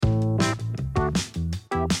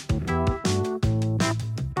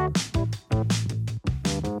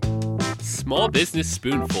Small Business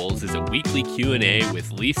Spoonfuls is a weekly Q&A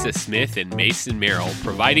with Lisa Smith and Mason Merrill,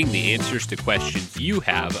 providing the answers to questions you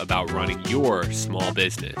have about running your small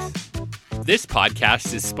business. This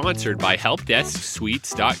podcast is sponsored by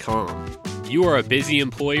HelpDeskSuites.com. You are a busy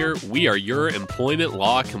employer, we are your employment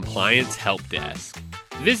law compliance help desk.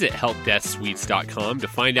 Visit HelpDeskSuites.com to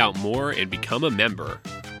find out more and become a member.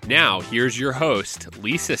 Now, here's your host,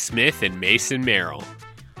 Lisa Smith and Mason Merrill.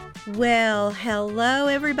 Well, hello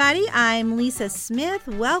everybody. I'm Lisa Smith.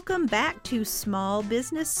 Welcome back to Small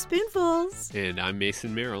Business Spoonfuls. And I'm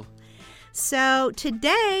Mason Merrill. So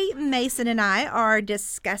today, Mason and I are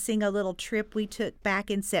discussing a little trip we took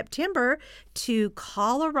back in September to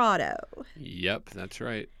Colorado. Yep, that's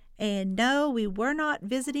right. And no, we were not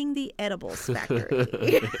visiting the edibles factory.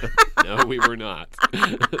 No, we were not.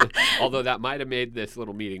 Although that might have made this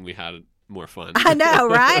little meeting we had more fun. I know,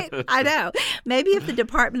 right? I know. Maybe if the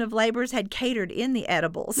Department of Labor's had catered in the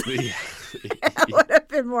edibles, Yeah. it would have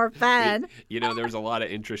been more fun. There was a lot of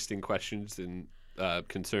interesting questions and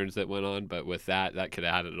concerns that went on, but with that could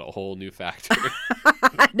have added a whole new factor.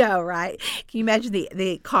 I know, right? Can you imagine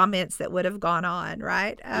the comments that would have gone on,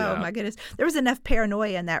 right? Oh, Yeah. my goodness. There was enough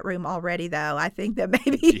paranoia in that room already, though. I think that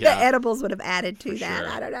maybe the edibles would have added to that. Sure.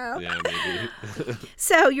 I don't know. Yeah, maybe.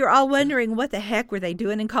 So you're all wondering, what the heck were they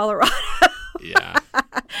doing in Colorado? Yeah.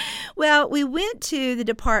 Well, we went to the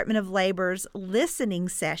Department of Labor's listening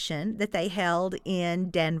session that they held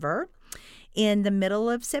in Denver in the middle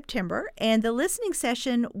of September, and the listening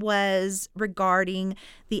session was regarding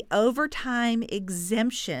the overtime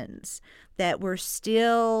exemptions that we're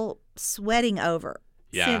still sweating over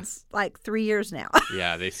since like 3 years now.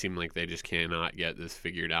 Yeah, they seem like they just cannot get this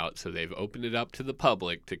figured out, so they've opened it up to the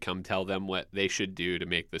public to come tell them what they should do to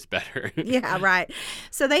make this better. Yeah, right.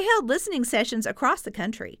 So they held listening sessions across the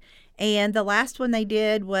country, and the last one they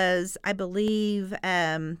did was, I believe,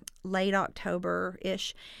 late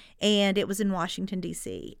October-ish, and it was in Washington,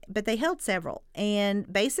 D.C. But they held several,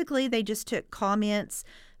 and basically they just took comments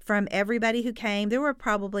from everybody who came. There were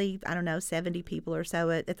probably, 70 people or so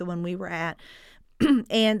at the one we were at.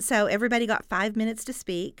 And so everybody got 5 minutes to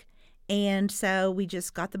speak. And so we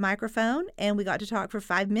just got the microphone and we got to talk for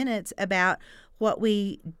 5 minutes about what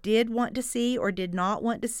we did want to see or did not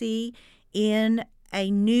want to see in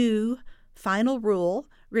a new final rule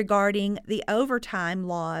regarding the overtime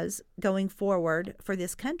laws going forward for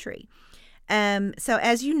this country. So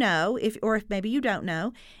as you know, if maybe you don't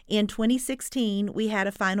know, in 2016, we had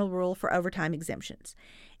a final rule for overtime exemptions.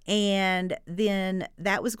 And then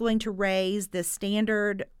that was going to raise the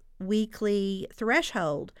standard weekly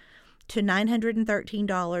threshold to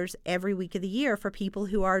 $913 every week of the year for people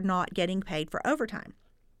who are not getting paid for overtime.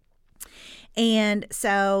 And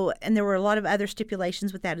there were a lot of other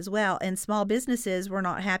stipulations with that as well. And small businesses were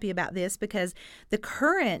not happy about this because the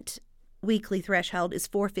current weekly threshold is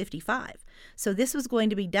 $455. So this was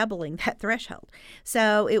going to be doubling that threshold.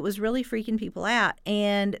 So it was really freaking people out.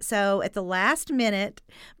 And so at the last minute,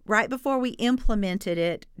 right before we implemented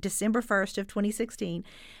it, December 1st of 2016,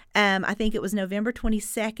 I think it was November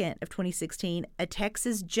 22nd of 2016, a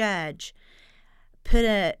Texas judge put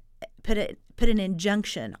an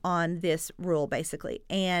injunction on this rule, basically,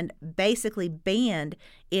 and basically banned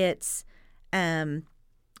its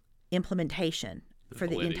implementation for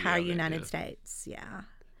the entire United States. Yeah.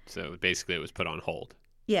 So basically it was put on hold.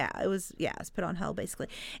 Yeah, it was put on hold, basically.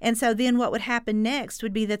 And so then what would happen next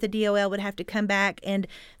would be that the DOL would have to come back and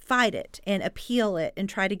fight it and appeal it and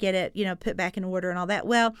try to get it, put back in order and all that.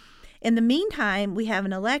 Well, in the meantime, we have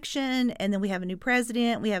an election, and then we have a new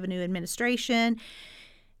president, we have a new administration,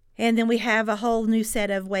 and then we have a whole new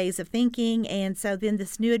set of ways of thinking. And so then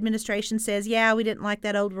this new administration says, yeah, we didn't like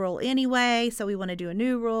that old rule anyway, so we want to do a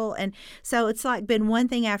new rule. And so it's like been one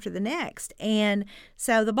thing after the next. And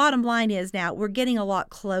so the bottom line is now we're getting a lot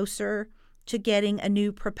closer to getting a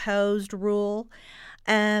new proposed rule.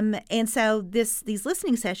 And so these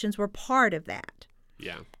listening sessions were part of that.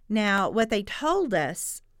 Yeah. Now, what they told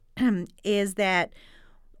us is that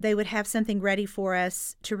they would have something ready for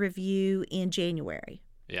us to review in January.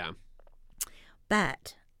 Yeah.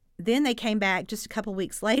 But then they came back just a couple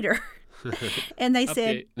weeks later and they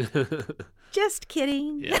said, just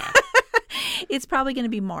kidding. Yeah. It's probably going to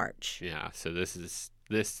be March. Yeah. So this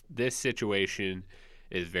situation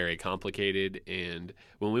is very complicated. And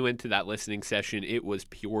when we went to that listening session, it was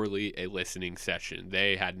purely a listening session.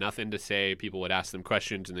 They had nothing to say. People would ask them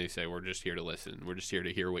questions and they say, we're just here to listen. We're just here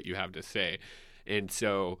to hear what you have to say. And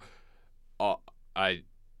so I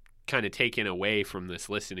kind of taken away from this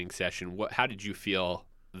listening session, how did you feel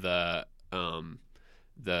they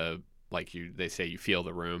say you feel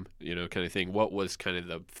the room, kind of thing? What was kind of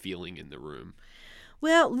the feeling in the room?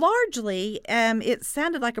 Well, largely, it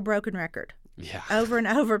sounded like a broken record. Yeah. Over and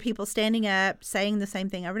over, people standing up, saying the same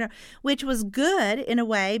thing over and over, which was good in a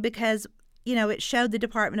way because, it showed the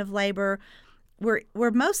Department of Labor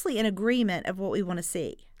we're mostly in agreement of what we want to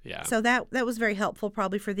see. Yeah. So that was very helpful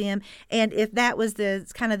probably for them. And if that was the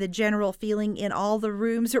kind of the general feeling in all the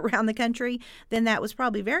rooms around the country, then that was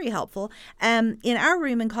probably very helpful. In our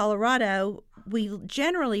room in Colorado, we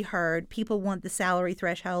generally heard people want the salary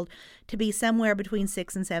threshold to be somewhere between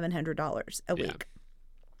 $600 and $700 a week.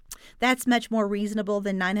 That's much more reasonable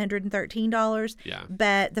than $913. Yeah.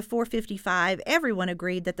 But the $455, everyone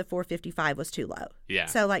agreed that the $455 was too low. Yeah.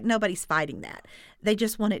 So nobody's fighting that. They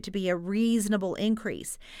just want it to be a reasonable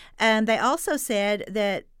increase. They also said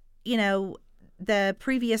that, the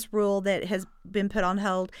previous rule that has been put on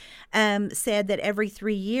hold said that every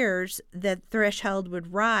 3 years the threshold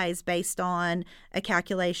would rise based on a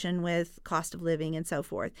calculation with cost of living and so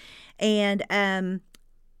forth. And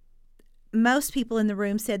most people in the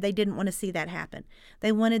room said they didn't want to see that happen.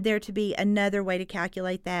 They wanted there to be another way to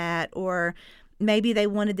calculate that, or maybe they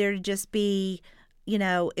wanted there to just be,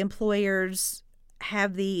 employers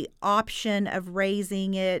have the option of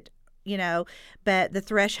raising it, but the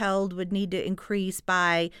threshold would need to increase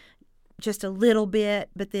by just a little bit,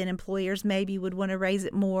 but then employers maybe would want to raise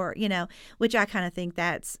it more, which I kind of think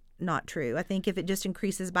that's not true. I think if it just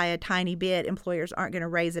increases by a tiny bit, employers aren't going to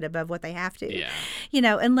raise it above what they have to. Yeah.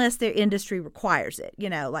 Unless their industry requires it,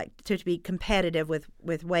 like to be competitive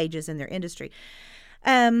with wages in their industry.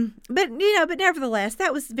 But nevertheless,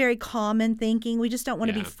 that was very common thinking. We just don't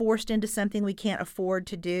want to be forced into something we can't afford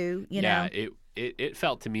to do, know. It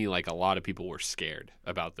felt to me like a lot of people were scared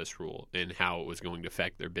about this rule and how it was going to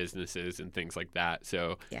affect their businesses and things like that.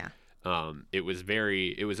 So yeah. It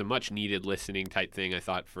was a much needed listening type thing, I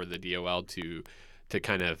thought, for the DOL to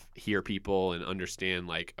kind of hear people and understand,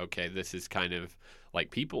 like, okay, this is kind of like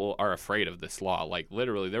people are afraid of this law. Like,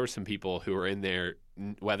 literally, there were some people who were in there,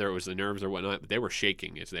 whether it was the nerves or whatnot, but they were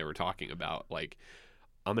shaking as they were talking about, like,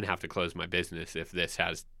 I'm going to have to close my business if this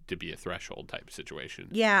has to be a threshold type of situation.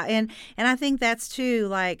 Yeah, and I think that's too,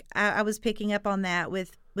 like, I was picking up on that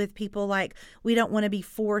with people, like, we don't want to be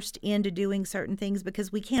forced into doing certain things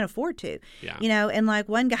because we can't afford to. Yeah. And like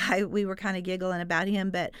one guy, we were kind of giggling about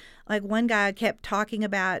him, but like one guy kept talking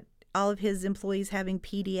about all of his employees having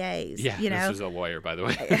PDAs. Yeah, this is a lawyer, by the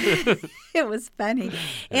way. It was funny.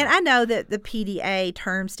 And I know that the PDA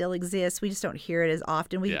term still exists. We just don't hear it as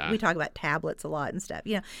often. We talk about tablets a lot and stuff,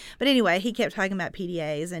 But anyway, he kept talking about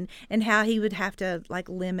PDAs and how he would have to, like,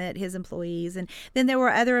 limit his employees. And then there were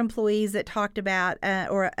other employees that talked about,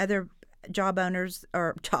 or other employers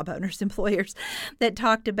that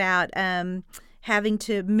talked about having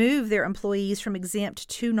to move their employees from exempt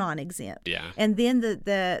to non-exempt. Yeah. And then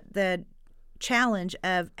the challenge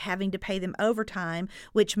of having to pay them overtime,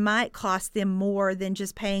 which might cost them more than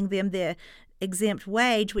just paying them the exempt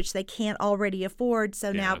wage, which they can't already afford.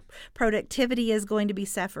 So now productivity is going to be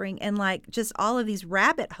suffering, and like just all of these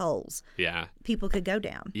rabbit holes people could go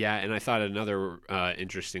down. Yeah, and I thought another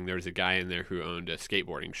interesting, there was a guy in there who owned a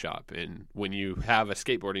skateboarding shop. And when you have a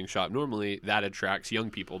skateboarding shop, normally that attracts young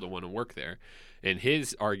people to want to work there. And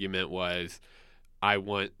his argument was, I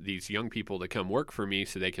want these young people to come work for me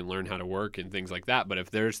so they can learn how to work and things like that. But if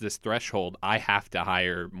there's this threshold, I have to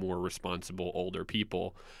hire more responsible older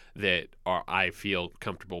people that I feel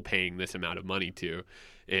comfortable paying this amount of money to.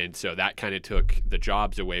 And so that kind of took the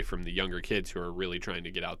jobs away from the younger kids who are really trying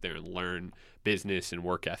to get out there and learn business and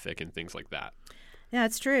work ethic and things like that. Yeah,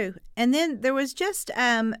 it's true. And then there was just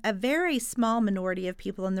a very small minority of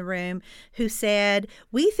people in the room who said,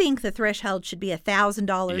 we think the threshold should be $1,000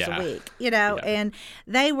 a week, and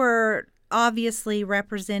they were obviously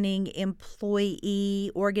representing employee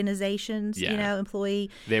organizations, employee.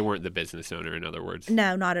 They weren't the business owner, in other words.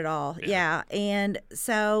 No, not at all. Yeah. And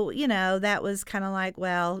so, that was kind of like,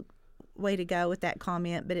 well, way to go with that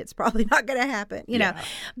comment, but it's probably not going to happen, know.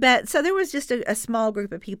 But so there was just a small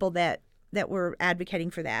group of people that were advocating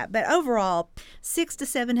for that. But overall, $600 to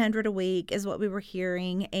 $700 a week is what we were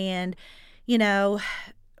hearing. And,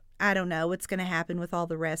 I don't know what's going to happen with all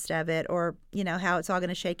the rest of it, or, how it's all going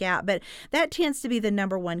to shake out. But that tends to be the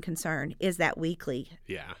number one concern, is that weekly.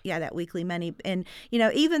 Yeah, that weekly money. And,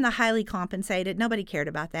 even the highly compensated, nobody cared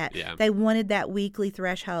about that. Yeah. They wanted that weekly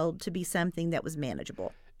threshold to be something that was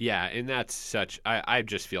manageable. Yeah, and that's I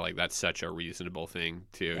just feel like that's such a reasonable thing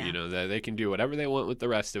too. Yeah. That they can do whatever they want with the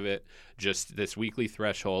rest of it. Just this weekly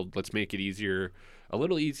threshold, let's make it a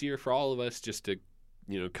little easier for all of us just to,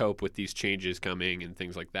 cope with these changes coming and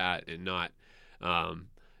things like that, and not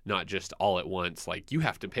not just all at once. Like, you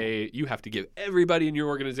have to give everybody in your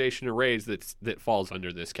organization a raise that falls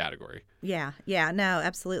under this category. Yeah, no,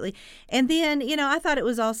 absolutely. And then, I thought it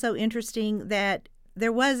was also interesting that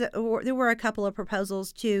there were a couple of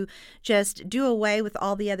proposals to just do away with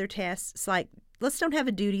all the other tests. Like, let's don't have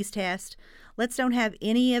a duties test. Let's don't have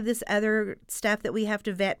any of this other stuff that we have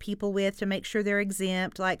to vet people with to make sure they're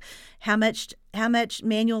exempt. Like, how much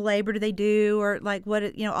manual labor do they do, or like what,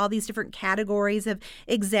 all these different categories of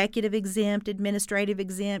executive exempt, administrative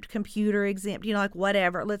exempt, computer exempt, like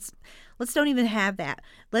whatever. Let's don't even have that.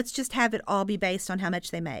 Let's just have it all be based on how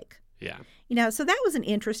much they make. Yeah. So that was an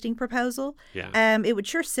interesting proposal. Yeah. It would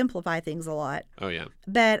sure simplify things a lot. Oh, yeah.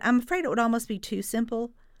 But I'm afraid it would almost be too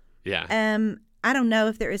simple. Yeah. I don't know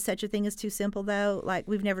if there is such a thing as too simple, though. Like,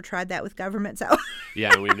 we've never tried that with government, so.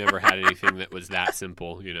 Yeah, we've never had anything that was that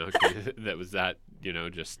simple, that was that,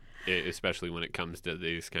 just especially when it comes to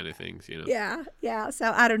these kind of things, Yeah.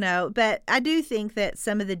 So I don't know. But I do think that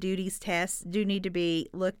some of the duties tests do need to be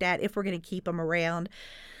looked at if we're going to keep them around.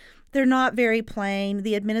 They're not very plain.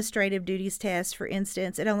 The administrative duties test, for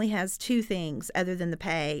instance, it only has two things other than the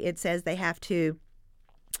pay. It says they have to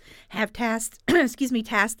have tasks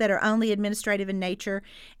that are only administrative in nature,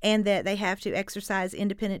 and that they have to exercise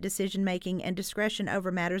independent decision making and discretion over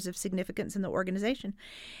matters of significance in the organization.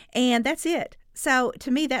 And that's it. So to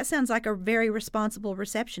me, that sounds like a very responsible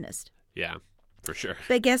receptionist. Yeah, for sure.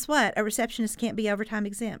 But guess what? A receptionist can't be overtime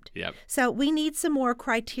exempt. Yep. So we need some more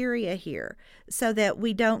criteria here so that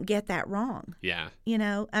we don't get that wrong. Yeah.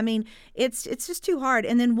 It's just too hard.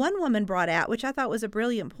 And then one woman brought out, which I thought was a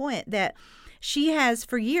brilliant point, that she has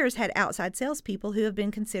for years had outside salespeople who have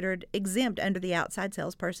been considered exempt under the outside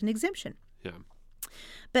salesperson exemption. Yeah.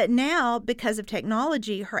 But now, because of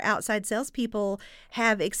technology, her outside salespeople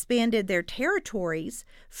have expanded their territories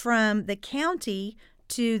from the county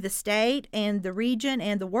to the state and the region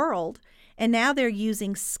and the world. And now they're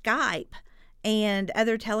using Skype and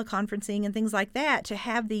other teleconferencing and things like that to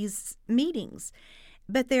have these meetings.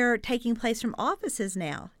 But they're taking place from offices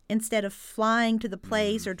now instead of flying to the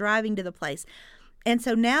place or driving to the place. And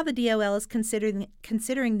so now the DOL is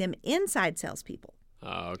considering them inside salespeople.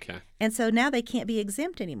 Oh, okay. And so now they can't be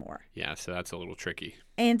exempt anymore. Yeah, so that's a little tricky.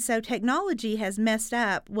 And so technology has messed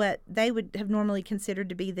up what they would have normally considered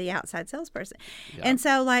to be the outside salesperson. Yeah. And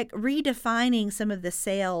so, like, redefining some of the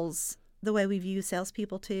sales, the way we view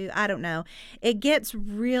salespeople too, I don't know. It gets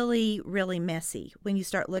really, really messy when you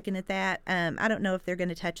start looking at that. I don't know if they're going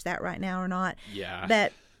to touch that right now or not. Yeah.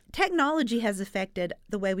 But technology has affected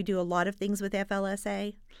the way we do a lot of things with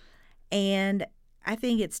FLSA. And I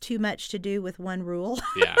think it's too much to do with one rule.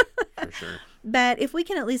 Yeah, for sure. But if we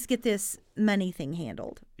can at least get this money thing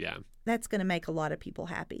handled, yeah, that's going to make a lot of people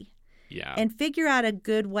happy. Yeah. And figure out a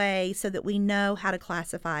good way so that we know how to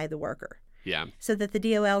classify the worker. Yeah. So that the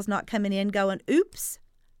DOL's not coming in going, oops,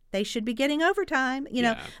 they should be getting overtime.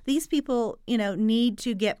 These people, need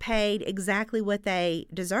to get paid exactly what they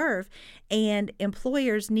deserve. And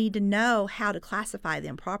employers need to know how to classify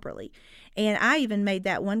them properly. And I even made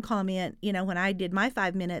that one comment, when I did my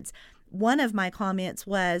 5 minutes. One of my comments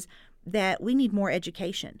was that we need more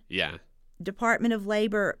education. Yeah. Department of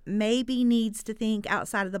Labor maybe needs to think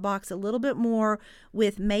outside of the box a little bit more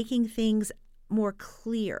with making things more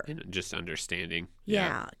clear. And just understanding.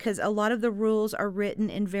 Yeah, because a lot of the rules are written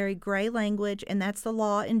in very gray language, and that's the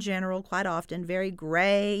law in general quite often, very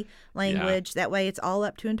gray language. Yeah. That way it's all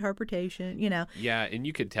up to interpretation, Yeah, and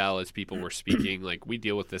you could tell as people were speaking, like, we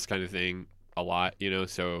deal with this kind of thing a lot,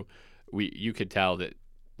 so you could tell that,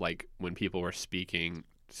 like, when people were speaking,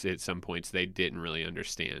 at some points they didn't really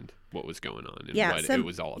understand what was going on and what it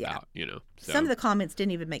was all about, So, some of the comments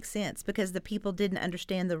didn't even make sense because the people didn't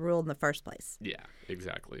understand the rule in the first place. Yeah,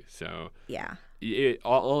 exactly. So yeah,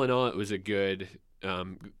 all in all, it was a good.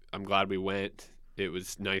 I'm glad we went. It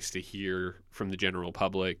was nice to hear from the general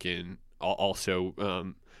public, and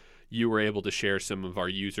also you were able to share some of our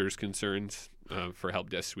users' concerns for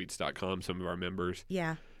helpdesksuites.com. Some of our members,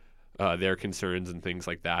 their concerns and things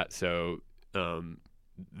like that. So.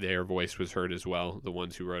 Their voice was heard as well, the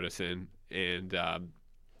ones who wrote us in, and I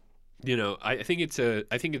think it's a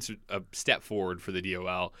step forward for the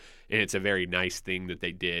DOL, and it's a very nice thing that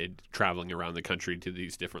they did, traveling around the country to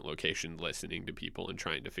these different locations, listening to people and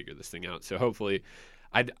trying to figure this thing out. So hopefully,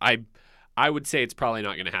 I would say it's probably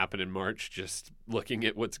not going to happen in March, just looking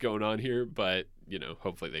at what's going on here, but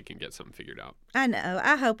hopefully they can get something figured out. I know.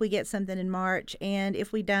 I hope we get something in March, and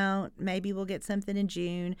if we don't, maybe we'll get something in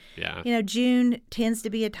June. Yeah. June tends to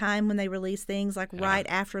be a time when they release things like right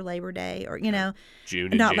after Labor Day, or June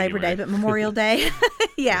not and Labor Day, January. but Memorial Day.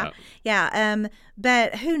 Yeah.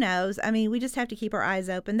 But who knows? I mean, we just have to keep our eyes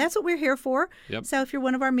open. That's what we're here for. Yep. So if you're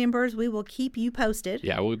one of our members, we will keep you posted.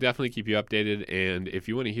 Yeah, we'll definitely keep you updated. And if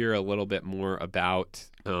you want to hear a little bit more about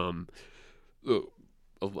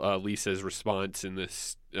Lisa's response in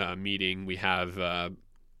this meeting, we have a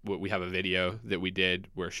video that we did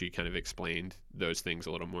where she kind of explained those things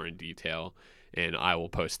a little more in detail, and I will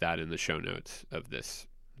post that in the show notes of this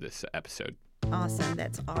episode. Awesome.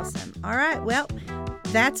 That's awesome. All right. Well,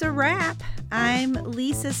 that's a wrap. I'm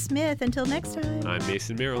Lisa Smith. Until next time. I'm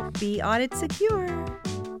Mason Merrill. Be audit secure.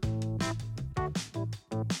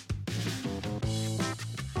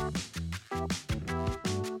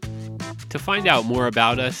 To find out more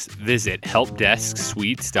about us, visit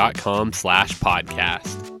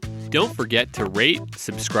helpdesksuites.com/podcast. Don't forget to rate,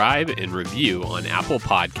 subscribe, and review on Apple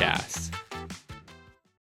Podcasts.